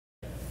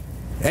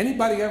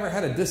Anybody ever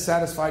had a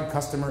dissatisfied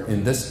customer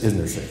in this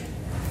industry?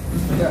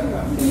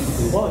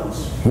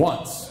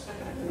 Once.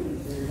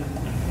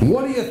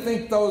 What do you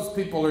think those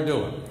people are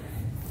doing?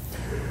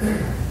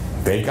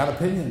 They've got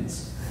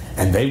opinions,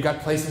 and they've got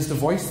places to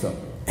voice them.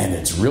 And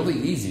it's really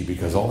easy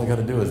because all they got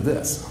to do is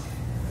this.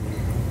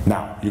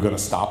 Now, you're going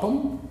to stop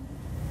them?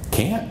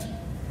 Can't.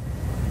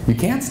 You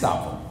can't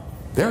stop them.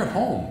 They're at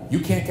home. You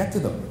can't get to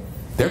them.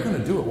 They're going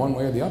to do it one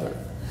way or the other.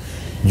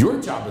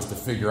 Your job is to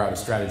figure out a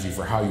strategy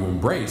for how you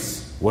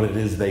embrace what it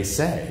is they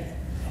say.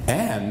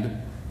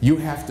 And you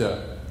have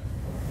to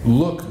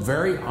look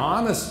very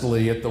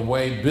honestly at the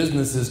way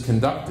business is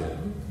conducted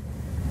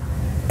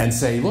and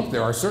say, look,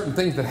 there are certain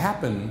things that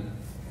happen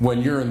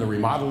when you're in the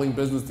remodeling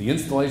business, the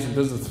installation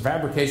business, the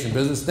fabrication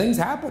business. Things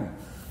happen.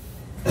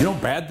 You know,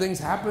 bad things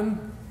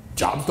happen.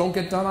 Jobs don't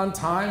get done on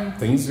time.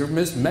 Things are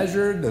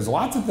mismeasured. There's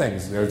lots of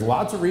things. There's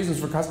lots of reasons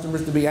for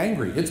customers to be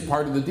angry. It's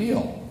part of the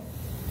deal.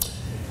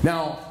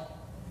 Now,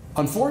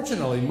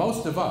 unfortunately,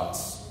 most of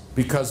us,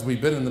 because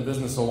we've been in the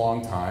business a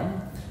long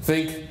time,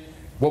 think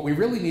what we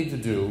really need to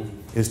do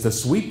is to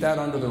sweep that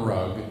under the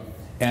rug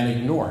and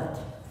ignore it.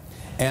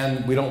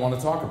 And we don't want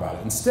to talk about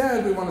it.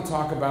 Instead, we want to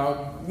talk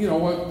about, you know,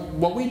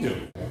 what we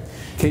do.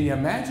 Can you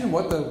imagine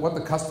what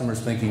the customer's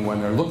thinking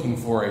when they're looking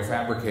for a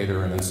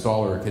fabricator, an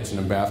installer, a kitchen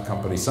and bath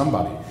company,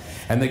 somebody,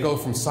 and they go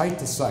from site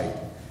to site,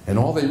 and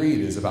all they read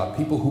is about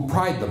people who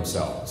pride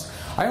themselves.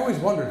 I always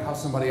wondered how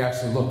somebody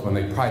actually looked when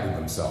they prided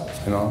themselves,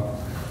 you know.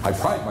 I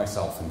pride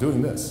myself in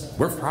doing this.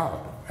 We're proud.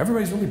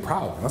 Everybody's really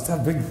proud. They must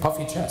have big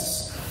puffy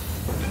chests.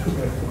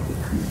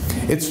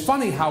 It's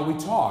funny how we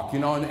talk, you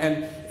know,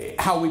 and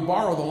how we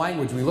borrow the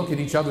language. We look at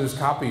each other's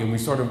copy and we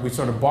sort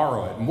of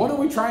borrow it. And what are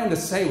we trying to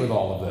say with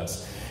all of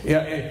this? You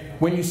know,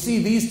 when you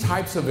see these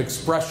types of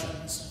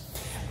expressions,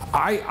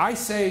 I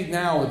say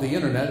now with the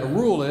internet, a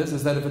rule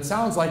is that if it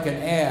sounds like an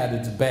ad,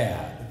 it's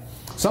bad.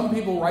 Some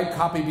people write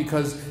copy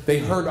because they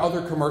heard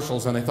other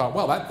commercials and they thought,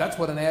 well, that's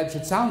what an ad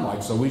should sound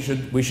like, so we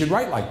should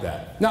write like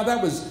that. Now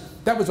that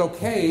was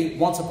okay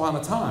once upon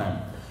a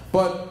time,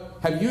 but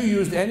have you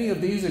used any of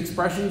these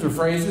expressions or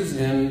phrases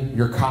in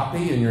your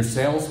copy, in your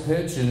sales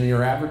pitch, in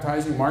your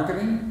advertising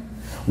marketing?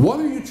 What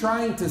are you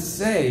trying to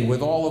say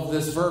with all of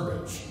this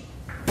verbiage?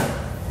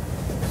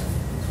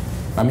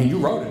 I mean, you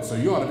wrote it, so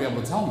you ought to be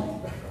able to tell me.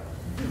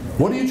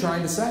 What are you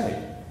trying to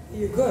say?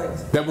 You're good.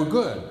 That we're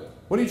good.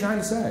 What are you trying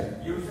to say?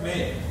 Use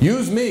me.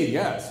 Use me,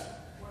 yes.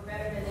 We're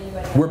better than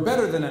anybody else. We're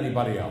better than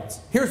anybody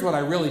else. Here's what I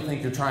really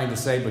think you're trying to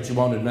say, but you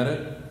won't admit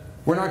it.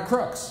 We're not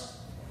crooks.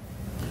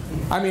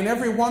 I mean,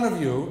 every one of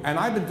you, and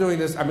I've been doing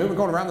this, I mean, we're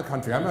going around the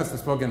country. I must have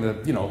spoken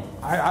to, you know,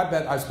 I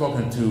bet I've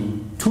spoken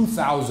to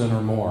 2,000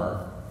 or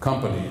more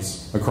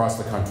companies across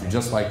the country,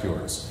 just like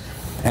yours.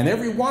 And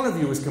every one of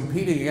you is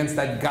competing against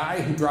that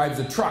guy who drives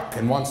a truck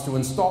and wants to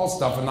install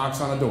stuff and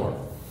knocks on a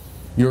door.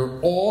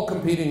 You're all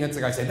competing against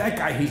the guy. Say, that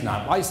guy, he's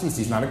not licensed,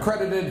 he's not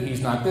accredited,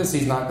 he's not this,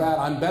 he's not that.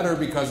 I'm better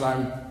because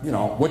I'm, you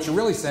know, what you're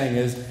really saying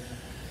is,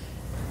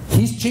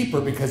 he's cheaper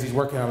because he's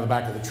working out of the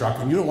back of the truck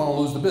and you don't want to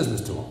lose the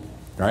business to him,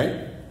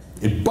 right?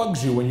 It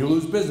bugs you when you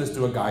lose business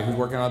to a guy who's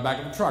working on the back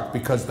of the truck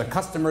because the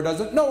customer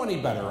doesn't know any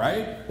better,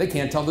 right? They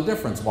can't tell the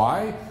difference.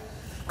 Why?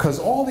 Because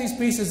all these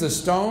pieces of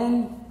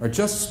stone are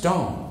just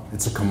stone.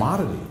 It's a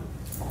commodity.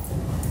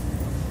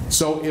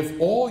 So if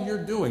all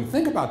you're doing,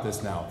 think about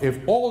this now, if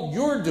all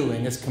you're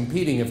doing is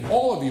competing, if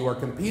all of you are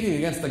competing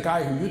against the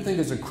guy who you think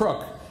is a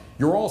crook,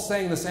 you're all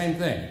saying the same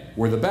thing.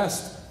 We're the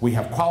best, we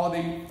have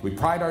quality, we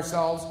pride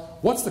ourselves.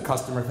 What's the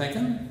customer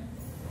thinking?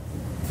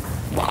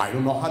 I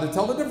don't know how to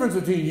tell the difference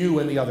between you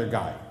and the other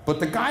guy. But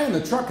the guy in the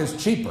truck is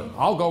cheaper.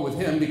 I'll go with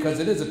him because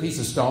it is a piece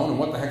of stone, and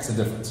what the heck's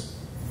the difference?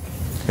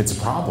 It's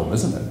a problem,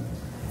 isn't it?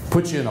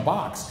 Puts you in a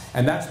box.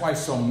 And that's why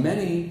so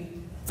many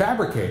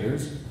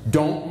fabricators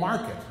don't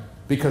market.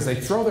 Because they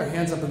throw their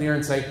hands up in the air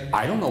and say,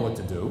 I don't know what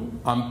to do.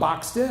 I'm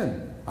boxed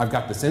in. I've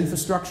got this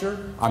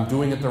infrastructure. I'm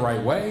doing it the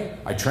right way.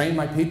 I train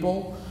my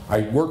people.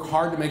 I work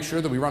hard to make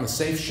sure that we run a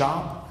safe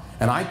shop.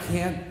 And I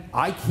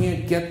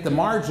can't get the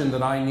margin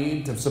that I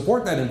need to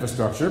support that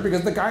infrastructure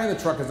because the guy in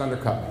the truck has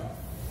undercut me.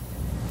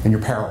 And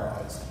you're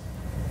paralyzed.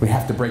 We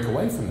have to break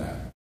away from that.